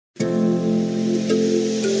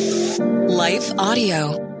Life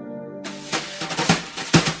Audio.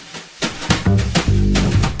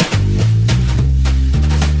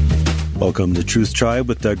 Welcome to Truth Tribe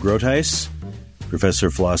with Doug Groothuis, professor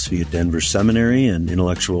of philosophy at Denver Seminary and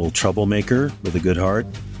intellectual troublemaker with a good heart.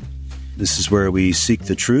 This is where we seek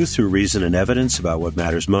the truth through reason and evidence about what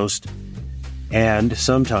matters most, and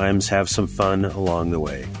sometimes have some fun along the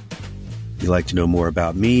way. If you'd like to know more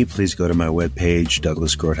about me, please go to my webpage,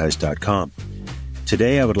 douglasgroothuis.com.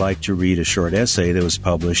 Today, I would like to read a short essay that was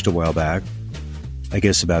published a while back, I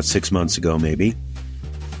guess about 6 months ago maybe,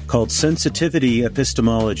 called Sensitivity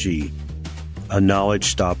Epistemology, a Knowledge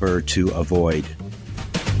Stopper to Avoid.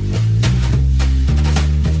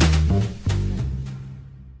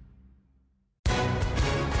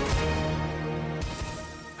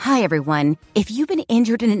 Hi, everyone. If you've been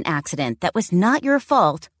injured in an accident that was not your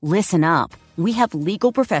fault, listen up. We have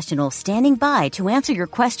legal professionals standing by to answer your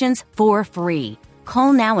questions for free.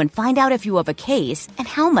 Call now and find out if you have a case and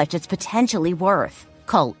how much it's potentially worth.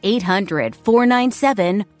 Call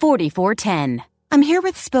 800-497-4410. I'm here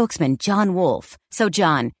with spokesman John Wolfe. So,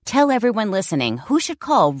 John, tell everyone listening who should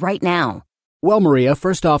call right now. Well, Maria,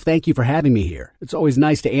 first off, thank you for having me here. It's always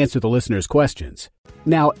nice to answer the listeners' questions.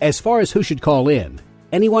 Now, as far as who should call in,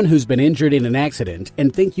 anyone who's been injured in an accident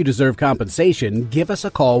and think you deserve compensation, give us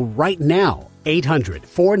a call right now.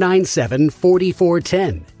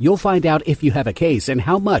 800-497-4410. You'll find out if you have a case and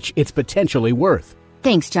how much it's potentially worth.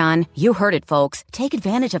 Thanks, John. You heard it, folks. Take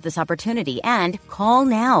advantage of this opportunity and call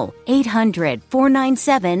now.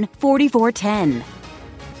 800-497-4410.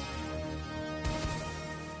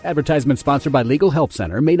 Advertisement sponsored by Legal Help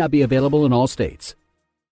Center. May not be available in all states.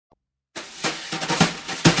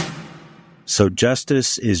 So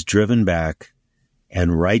justice is driven back,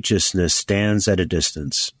 and righteousness stands at a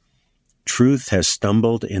distance. Truth has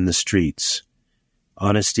stumbled in the streets.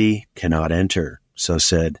 Honesty cannot enter, so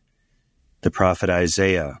said the prophet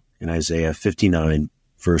Isaiah in Isaiah 59,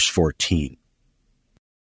 verse 14.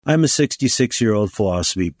 I'm a 66-year-old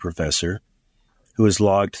philosophy professor who has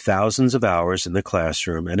logged thousands of hours in the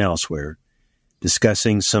classroom and elsewhere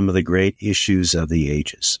discussing some of the great issues of the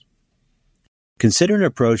ages. Consider an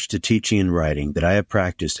approach to teaching and writing that I have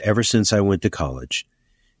practiced ever since I went to college,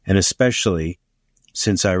 and especially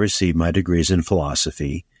since I received my degrees in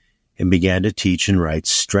philosophy and began to teach and write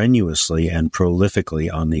strenuously and prolifically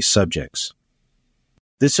on these subjects.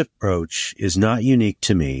 This approach is not unique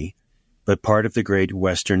to me, but part of the great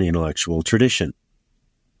Western intellectual tradition.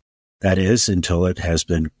 That is, until it has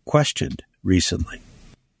been questioned recently.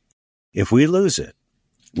 If we lose it,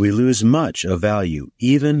 we lose much of value,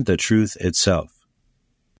 even the truth itself.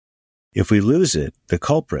 If we lose it, the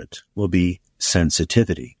culprit will be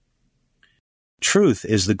sensitivity. Truth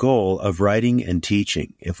is the goal of writing and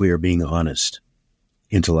teaching, if we are being honest,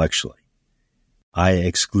 intellectually. I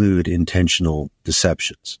exclude intentional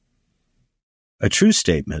deceptions. A true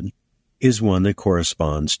statement is one that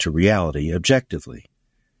corresponds to reality objectively.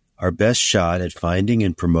 Our best shot at finding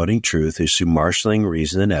and promoting truth is through marshaling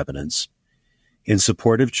reason and evidence in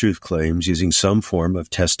support of truth claims using some form of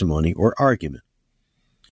testimony or argument,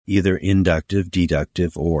 either inductive,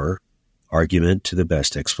 deductive, or argument to the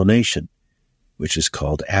best explanation, which is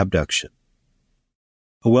called abduction.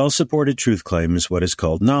 A well-supported truth claim is what is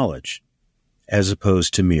called knowledge, as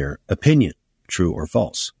opposed to mere opinion, true or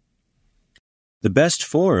false. The best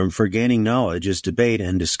forum for gaining knowledge is debate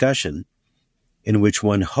and discussion, in which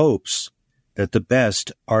one hopes that the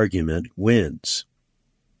best argument wins.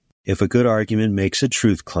 If a good argument makes a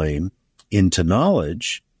truth claim into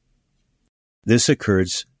knowledge, this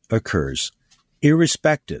occurs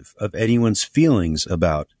irrespective of anyone's feelings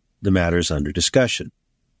about the matters under discussion.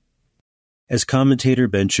 As commentator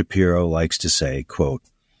Ben Shapiro likes to say, quote,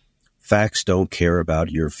 "Facts don't care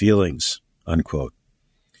about your feelings," unquote.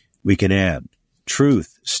 We can add,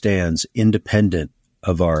 truth stands independent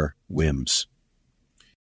of our whims.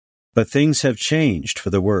 But things have changed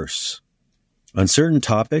for the worse. On certain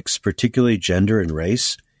topics, particularly gender and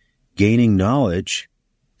race, gaining knowledge,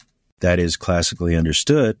 that is classically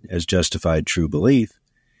understood as justified true belief,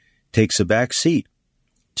 takes a back seat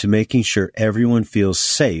to making sure everyone feels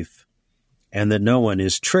safe and that no one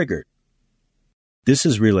is triggered. This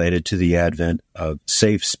is related to the advent of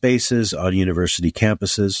safe spaces on university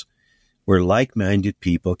campuses where like-minded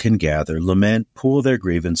people can gather, lament, pool their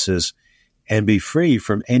grievances, and be free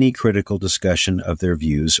from any critical discussion of their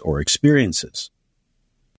views or experiences.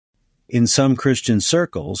 In some Christian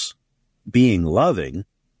circles, being loving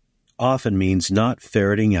often means not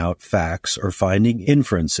ferreting out facts or finding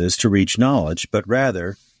inferences to reach knowledge, but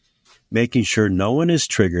rather making sure no one is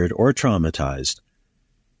triggered or traumatized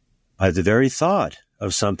by the very thought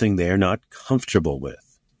of something they are not comfortable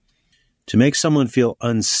with. To make someone feel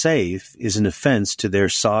unsafe is an offense to their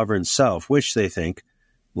sovereign self, which they think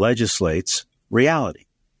legislates reality.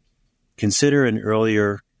 Consider an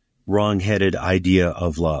earlier wrong-headed idea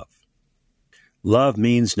of love. Love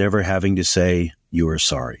means never having to say, "You are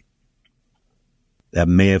sorry." That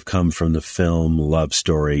may have come from the film Love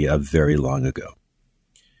Story of very long ago.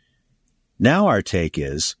 Now our take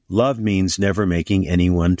is, love means never making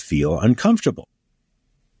anyone feel uncomfortable.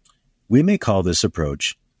 We may call this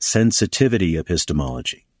approach sensitivity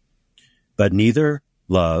epistemology. But neither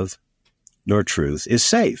love nor truth is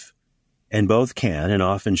safe, and both can and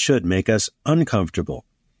often should make us uncomfortable.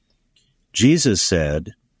 Jesus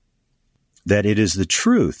said that it is the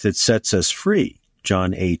truth that sets us free,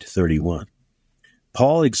 John 8:31.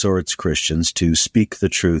 Paul exhorts Christians to speak the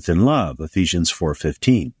truth in love, Ephesians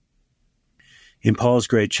 4:15. In Paul's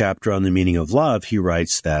great chapter on the meaning of love, he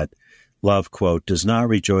writes that love, quote, does not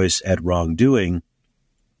rejoice at wrongdoing,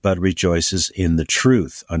 but rejoices in the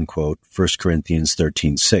truth, unquote, 1 Corinthians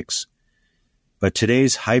 13:6. But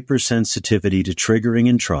today's hypersensitivity to triggering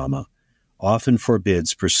and trauma often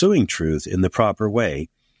forbids pursuing truth in the proper way,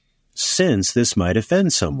 since this might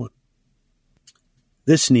offend someone.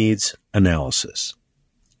 This needs analysis.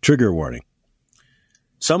 Trigger warning.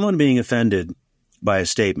 Someone being offended by a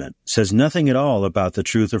statement says nothing at all about the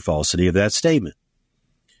truth or falsity of that statement.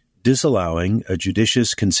 Disallowing a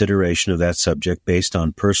judicious consideration of that subject based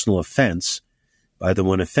on personal offense by the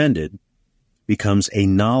one offended becomes a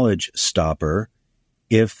knowledge stopper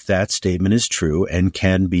if that statement is true and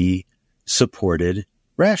can be supported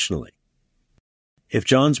rationally. If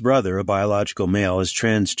John's brother, a biological male, is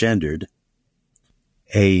transgendered,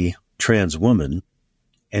 a trans woman,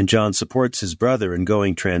 and John supports his brother in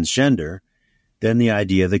going transgender, then the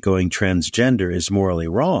idea that going transgender is morally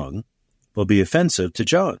wrong will be offensive to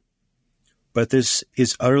John. But this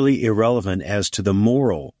is utterly irrelevant as to the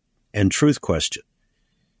moral and truth question.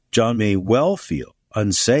 John may well feel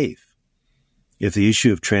unsafe if the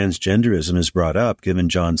issue of transgenderism is brought up, given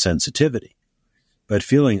John's sensitivity. But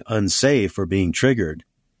feeling unsafe or being triggered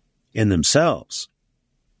in themselves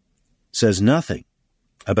says nothing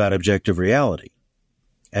about objective reality,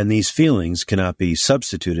 and these feelings cannot be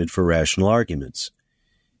substituted for rational arguments.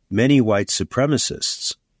 Many white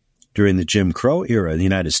supremacists during the Jim Crow era in the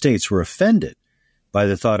United States were offended by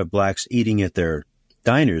the thought of blacks eating at their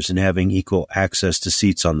diners and having equal access to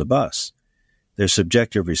seats on the bus. Their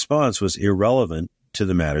subjective response was irrelevant to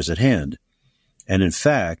the matters at hand, and in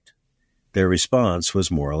fact, their response was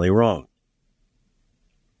morally wrong.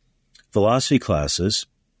 Philosophy classes,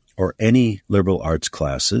 or any liberal arts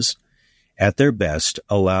classes, at their best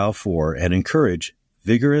allow for and encourage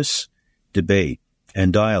vigorous debate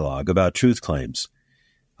and dialogue about truth claims.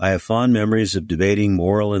 I have fond memories of debating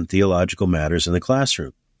moral and theological matters in the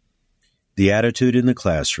classroom. The attitude in the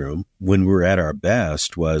classroom, when we were at our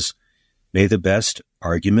best, was, may the best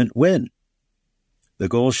argument win. The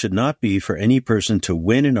goal should not be for any person to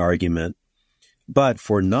win an argument, but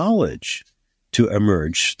for knowledge to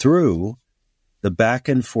emerge through the back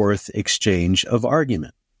and forth exchange of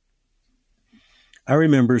argument. I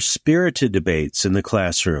remember spirited debates in the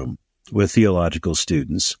classroom with theological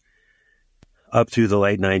students up through the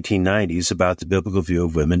late 1990s about the biblical view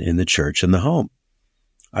of women in the church and the home.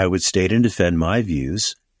 I would state and defend my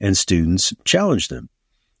views, and students challenged them.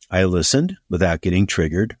 I listened without getting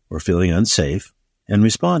triggered or feeling unsafe and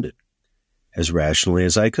responded as rationally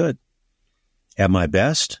as I could. At my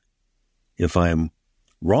best, if I am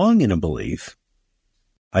wrong in a belief,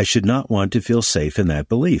 I should not want to feel safe in that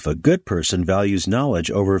belief. A good person values knowledge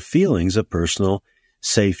over feelings of personal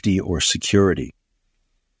safety or security.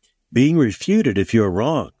 Being refuted if you're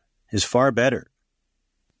wrong is far better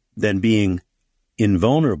than being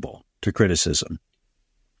invulnerable to criticism.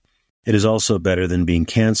 It is also better than being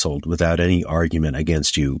canceled without any argument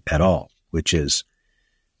against you at all, which is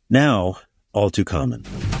now all too common.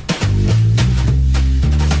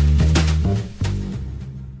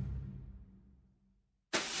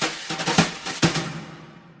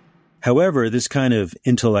 However, this kind of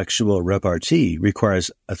intellectual repartee requires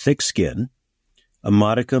a thick skin, a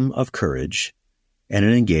modicum of courage, and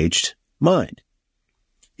an engaged mind.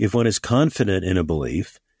 If one is confident in a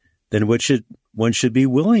belief, then one should be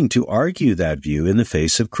willing to argue that view in the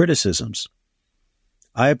face of criticisms.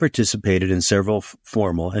 I have participated in several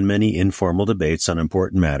formal and many informal debates on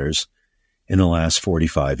important matters in the last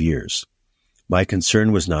 45 years. My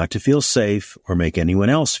concern was not to feel safe or make anyone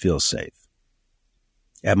else feel safe.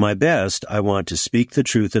 At my best, I want to speak the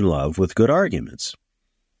truth in love with good arguments.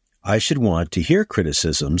 I should want to hear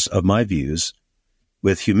criticisms of my views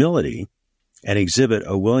with humility and exhibit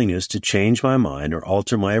a willingness to change my mind or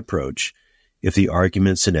alter my approach if the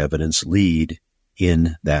arguments and evidence lead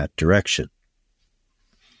in that direction.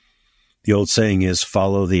 The old saying is,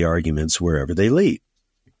 follow the arguments wherever they lead.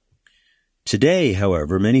 Today,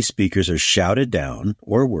 however, many speakers are shouted down,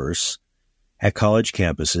 or worse, at college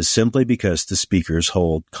campuses simply because the speakers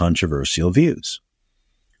hold controversial views,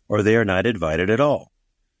 or they are not invited at all,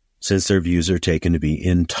 since their views are taken to be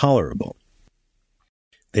intolerable.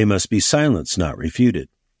 They must be silenced, not refuted,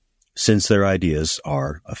 since their ideas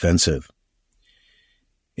are offensive.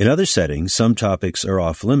 In other settings, some topics are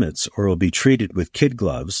off limits or will be treated with kid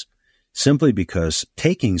gloves simply because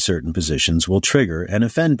taking certain positions will trigger and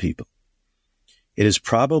offend people. It is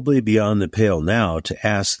probably beyond the pale now to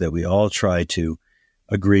ask that we all try to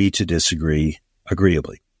agree to disagree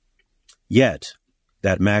agreeably. Yet,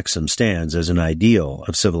 that maxim stands as an ideal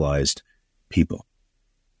of civilized people.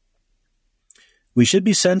 We should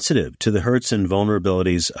be sensitive to the hurts and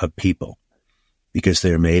vulnerabilities of people because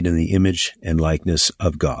they are made in the image and likeness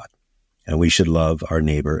of God, and we should love our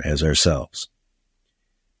neighbor as ourselves.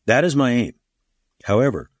 That is my aim.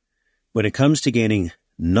 However, when it comes to gaining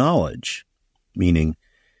knowledge, meaning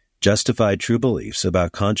justified true beliefs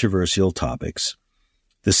about controversial topics,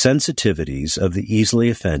 the sensitivities of the easily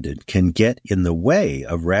offended can get in the way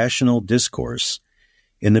of rational discourse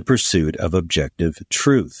in the pursuit of objective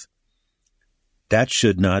truth. That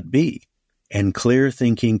should not be, and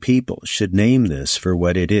clear-thinking people should name this for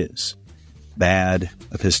what it is: bad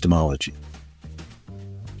epistemology.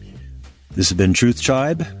 This has been Truth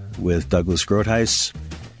Tribe with Douglas Groothuis.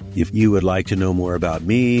 If you would like to know more about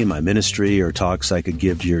me, my ministry, or talks I could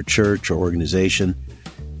give to your church or organization,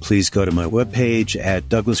 please go to my webpage at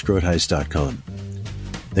douglasgroothuis.com.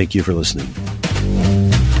 Thank you for listening.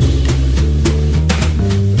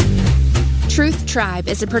 Truth Tribe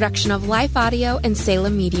is a production of Life Audio and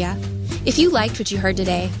Salem Media. If you liked what you heard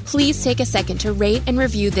today, please take a second to rate and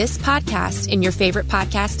review this podcast in your favorite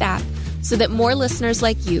podcast app so that more listeners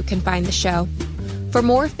like you can find the show. For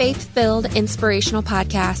more faith-filled, inspirational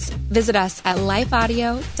podcasts, visit us at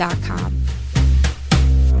lifeaudio.com.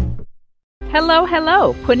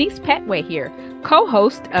 Hello, Quinice Petway here,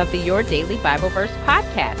 co-host of the Your Daily Bible Verse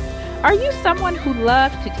podcast. Are you someone who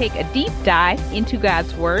loves to take a deep dive into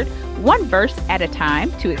God's Word, one verse at a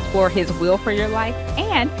time, to explore His will for your life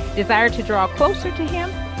and desire to draw closer to Him?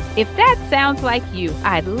 If that sounds like you,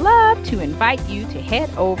 I'd love to invite you to head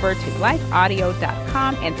over to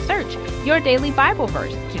lifeaudio.com and search Your Daily Bible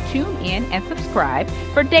Verse to tune in and subscribe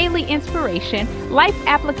for daily inspiration, life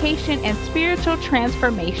application, and spiritual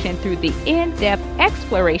transformation through the in-depth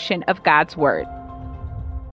exploration of God's Word.